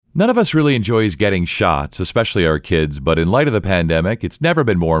None of us really enjoys getting shots, especially our kids, but in light of the pandemic, it's never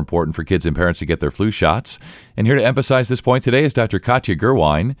been more important for kids and parents to get their flu shots. And here to emphasize this point today is Dr. Katya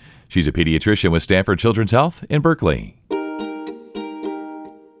Gerwein. She's a pediatrician with Stanford Children's Health in Berkeley.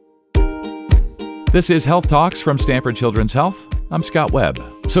 This is Health Talks from Stanford Children's Health. I'm Scott Webb.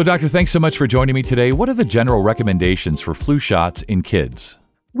 So, Doctor, thanks so much for joining me today. What are the general recommendations for flu shots in kids?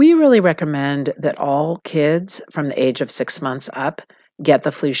 We really recommend that all kids from the age of 6 months up get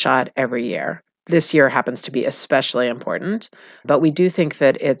the flu shot every year. This year happens to be especially important, but we do think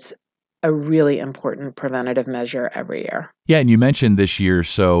that it's a really important preventative measure every year. Yeah, and you mentioned this year,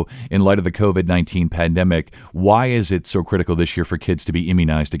 so in light of the COVID-19 pandemic, why is it so critical this year for kids to be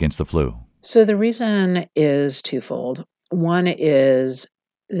immunized against the flu? So the reason is twofold. One is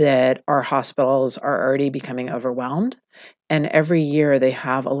that our hospitals are already becoming overwhelmed, and every year they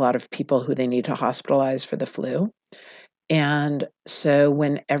have a lot of people who they need to hospitalize for the flu. And so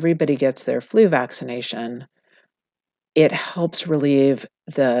when everybody gets their flu vaccination, it helps relieve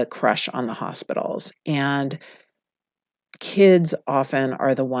the crush on the hospitals. And kids often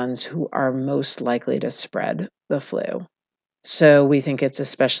are the ones who are most likely to spread the flu. So we think it's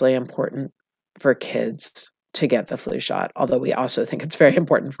especially important for kids to get the flu shot, although we also think it's very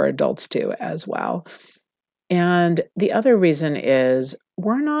important for adults too, as well. And the other reason is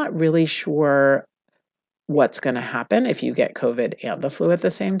we're not really sure what's going to happen if you get COVID and the flu at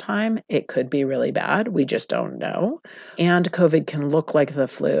the same time. It could be really bad. We just don't know. And COVID can look like the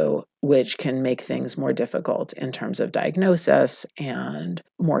flu, which can make things more difficult in terms of diagnosis and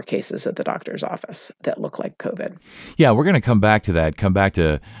more cases at the doctor's office that look like COVID. Yeah, we're going to come back to that, come back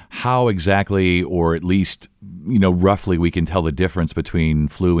to how exactly, or at least, roughly we can tell the difference between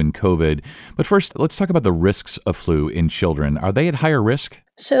flu and COVID. But first, let's talk about the risks of flu in children. Are they at higher risk?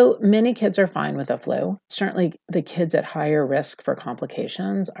 So many kids are fine with the flu. Certainly the kids at higher risk for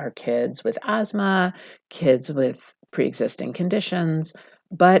complications are kids with asthma, kids with pre-existing conditions.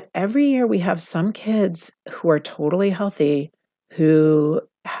 But every year we have some kids who are totally healthy who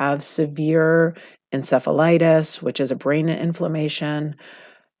have severe encephalitis, which is a brain inflammation.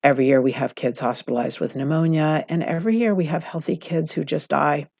 Every year we have kids hospitalized with pneumonia. And every year we have healthy kids who just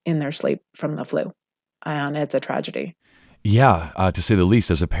die in their sleep from the flu. And it's a tragedy. Yeah, to say the least,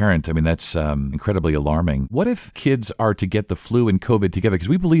 as a parent, that's incredibly alarming. What if kids are to get the flu and COVID together? Because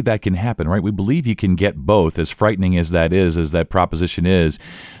we believe that can happen, right? We believe you can get both, as frightening as that proposition is.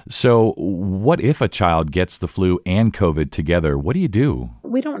 So what if a child gets the flu and COVID together? What do you do?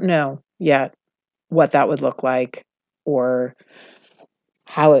 We don't know yet what that would look like or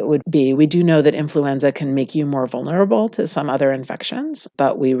how it would be. We do know that influenza can make you more vulnerable to some other infections,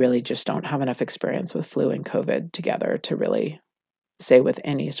 but we really just don't have enough experience with flu and COVID together to really say with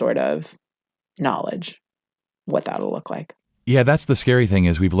any sort of knowledge what that'll look like. Yeah, that's the scary thing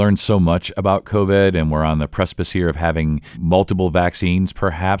is we've learned so much about COVID and we're on the precipice here of having multiple vaccines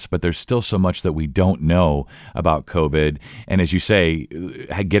perhaps, but there's still so much that we don't know about COVID. And as you say,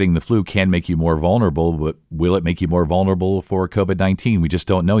 getting the flu can make you more vulnerable, but will it make you more vulnerable for COVID-19? We just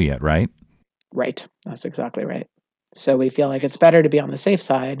don't know yet, right? Right. That's exactly right. So we feel like it's better to be on the safe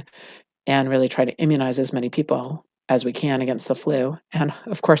side and really try to immunize as many people as we can against the flu. And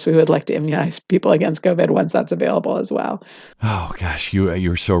of course, we would like to immunize people against COVID once that's available as well. Oh, gosh,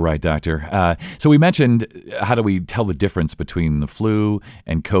 you're so right, Doctor. So we mentioned how do we tell the difference between the flu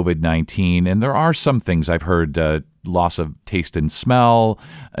and COVID-19? And there are some things I've heard, loss of taste and smell.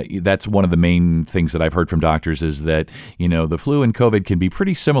 That's one of the main things that I've heard from doctors is that, the flu and COVID can be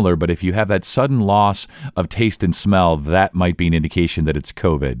pretty similar, but if you have that sudden loss of taste and smell, that might be an indication that it's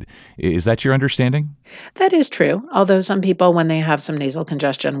COVID. Is that your understanding? That is true. Although some people, when they have some nasal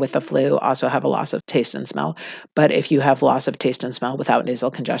congestion with the flu, also have a loss of taste and smell. But if you have loss of taste and smell without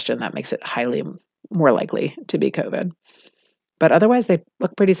nasal congestion, that makes it highly more likely to be COVID. But otherwise, they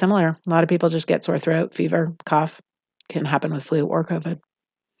look pretty similar. A lot of people just get sore throat, fever, cough. Can happen with flu or COVID.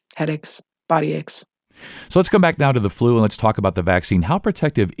 Headaches, body aches. So let's come back now to the flu and let's talk about the vaccine. How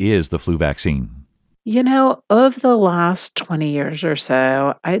protective is the flu vaccine? Of the last 20 years or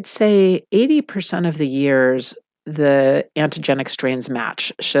so, I'd say 80% of the years, the antigenic strains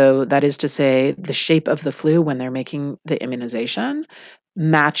match. So that is to say, the shape of the flu when they're making the immunization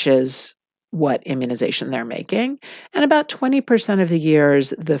matches what immunization they're making. And about 20% of the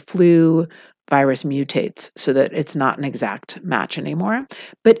years, the flu virus mutates so that it's not an exact match anymore.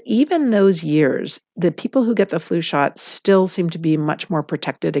 But even those years, the people who get the flu shot still seem to be much more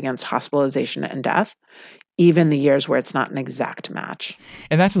protected against hospitalization and death, even the years where it's not an exact match.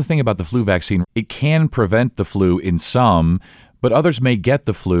 And that's the thing about the flu vaccine. It can prevent the flu in some, But others may get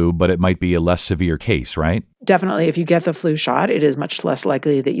the flu, but it might be a less severe case, right? Definitely, if you get the flu shot, it is much less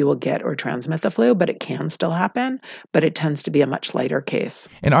likely that you will get or transmit the flu, but it can still happen, but it tends to be a much lighter case.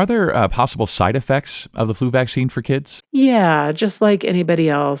 And are there possible side effects of the flu vaccine for kids? Yeah, just like anybody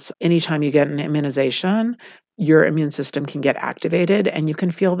else, anytime you get an immunization, your immune system can get activated and you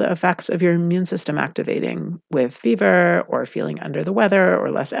can feel the effects of your immune system activating with fever or feeling under the weather or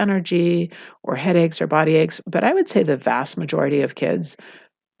less energy or headaches or body aches. But I would say the vast majority of kids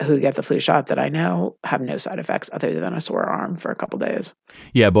who get the flu shot that I know have no side effects other than a sore arm for a couple days.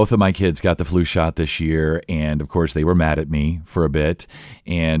 Yeah, both of my kids got the flu shot this year, and of course they were mad at me for a bit.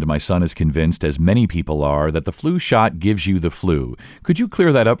 And my son is convinced, as many people are, that the flu shot gives you the flu. Could you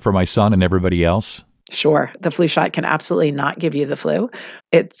clear that up for my son and everybody else? Sure, the flu shot can absolutely not give you the flu.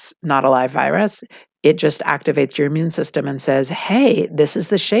 It's not a live virus. It just activates your immune system and says, hey, this is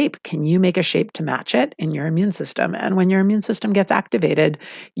the shape. Can you make a shape to match it in your immune system? And when your immune system gets activated,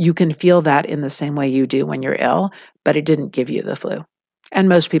 you can feel that in the same way you do when you're ill, but it didn't give you the flu. And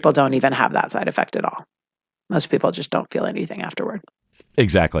most people don't even have that side effect at all. Most people just don't feel anything afterward.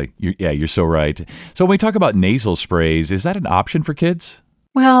 Exactly. You're so right. So when we talk about nasal sprays, is that an option for kids?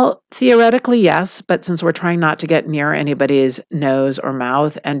 Well, theoretically, yes, but since we're trying not to get near anybody's nose or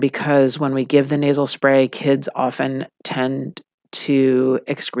mouth, and because when we give the nasal spray, kids often tend to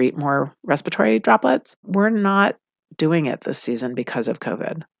excrete more respiratory droplets, we're not doing it this season because of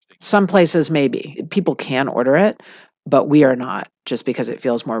COVID. Some places maybe. People can order it, but we are not, just because it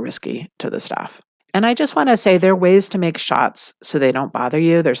feels more risky to the staff. And I just want to say there are ways to make shots so they don't bother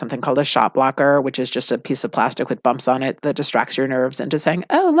you. There's something called a shot blocker, which is just a piece of plastic with bumps on it that distracts your nerves into saying,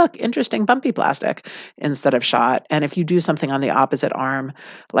 oh, look, interesting bumpy plastic instead of shot. And if you do something on the opposite arm,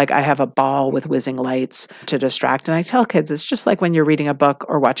 like I have a ball with whizzing lights to distract, and I tell kids, it's just like when you're reading a book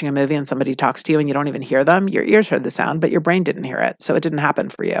or watching a movie and somebody talks to you and you don't even hear them. Your ears heard the sound, but your brain didn't hear it. So it didn't happen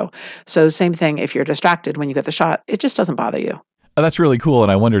for you. So same thing, if you're distracted when you get the shot, it just doesn't bother you. Oh, that's really cool.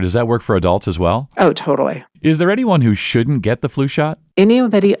 And I wonder, does that work for adults as well? Oh, totally. Is there anyone who shouldn't get the flu shot?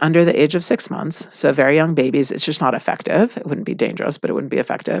 Anybody under the age of 6 months, so very young babies, it's just not effective. It wouldn't be dangerous, but it wouldn't be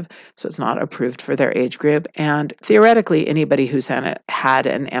effective. So it's not approved for their age group. And theoretically, anybody who's had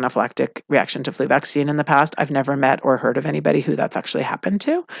an anaphylactic reaction to flu vaccine in the past, I've never met or heard of anybody who that's actually happened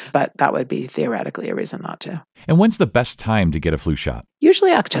to, but that would be theoretically a reason not to. And when's the best time to get a flu shot?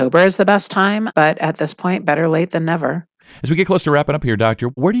 Usually October is the best time, but at this point, better late than never. As we get close to wrapping up here, Doctor,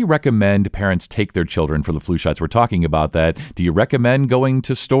 where do you recommend parents take their children for the flu shots? We're talking about that. Do you recommend going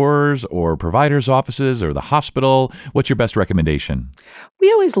to stores or providers' offices or the hospital? What's your best recommendation?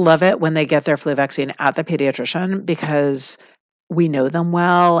 We always love it when they get their flu vaccine at the pediatrician because we know them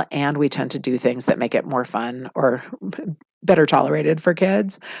well and we tend to do things that make it more fun or better tolerated for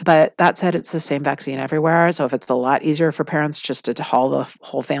kids. But that said, it's the same vaccine everywhere. So if it's a lot easier for parents just to haul the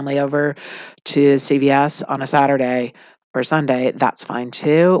whole family over to CVS on a Saturday or Sunday, that's fine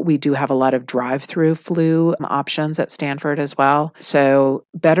too. We do have a lot of drive-through flu options at Stanford as well. So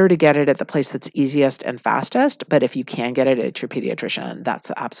better to get it at the place that's easiest and fastest. But if you can get it at your pediatrician, that's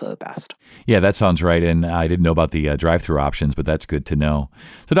the absolute best. Yeah, that sounds right. And I didn't know about the drive-through options, but that's good to know.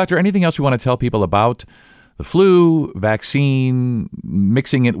 So, Doctor, anything else you want to tell people about the flu, vaccine,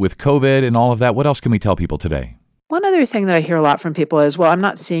 mixing it with COVID and all of that? What else can we tell people today? One other thing that I hear a lot from people is, well, I'm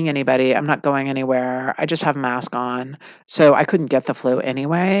not seeing anybody. I'm not going anywhere. I just have a mask on. So I couldn't get the flu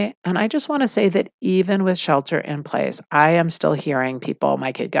anyway. And I just want to say that even with shelter in place, I am still hearing people,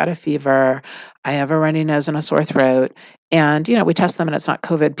 my kid got a fever. I have a runny nose and a sore throat. And, we test them and it's not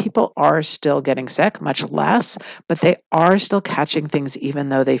COVID. People are still getting sick, much less, but they are still catching things even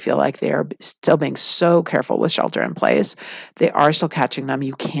though they feel like they are still being so careful with shelter in place. They are still catching them.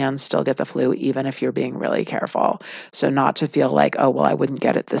 You can still get the flu even if you're being really careful. So not to feel like, oh, well, I wouldn't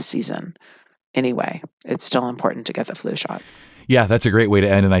get it this season. Anyway, it's still important to get the flu shot. Yeah, that's a great way to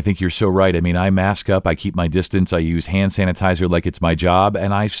end, and I think you're so right. I mean, I mask up, I keep my distance, I use hand sanitizer like it's my job,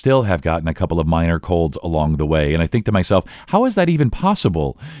 and I still have gotten a couple of minor colds along the way. And I think to myself, how is that even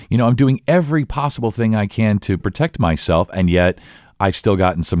possible? I'm doing every possible thing I can to protect myself, and yet I've still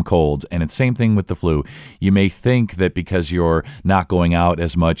gotten some colds. And it's the same thing with the flu. You may think that because you're not going out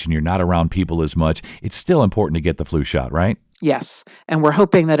as much and you're not around people as much, it's still important to get the flu shot, right? Yes. And we're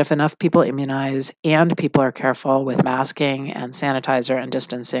hoping that if enough people immunize and people are careful with masking and sanitizer and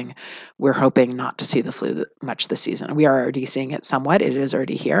distancing, we're hoping not to see the flu much this season. We are already seeing it somewhat. It is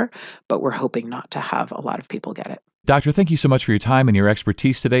already here, but we're hoping not to have a lot of people get it. Doctor, thank you so much for your time and your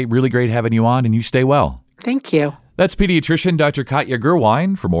expertise today. Really great having you on, and you stay well. Thank you. That's pediatrician Dr. Katya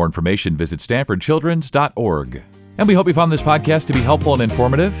Gerwein. For more information, visit stanfordchildrens.org. And we hope you found this podcast to be helpful and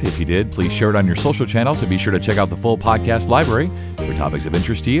informative. If you did, please share it on your social channels and be sure to check out the full podcast library for topics of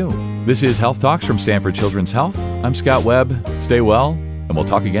interest to you. This is Health Talks from Stanford Children's Health. I'm Scott Webb. Stay well, and we'll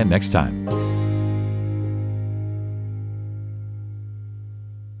talk again next time.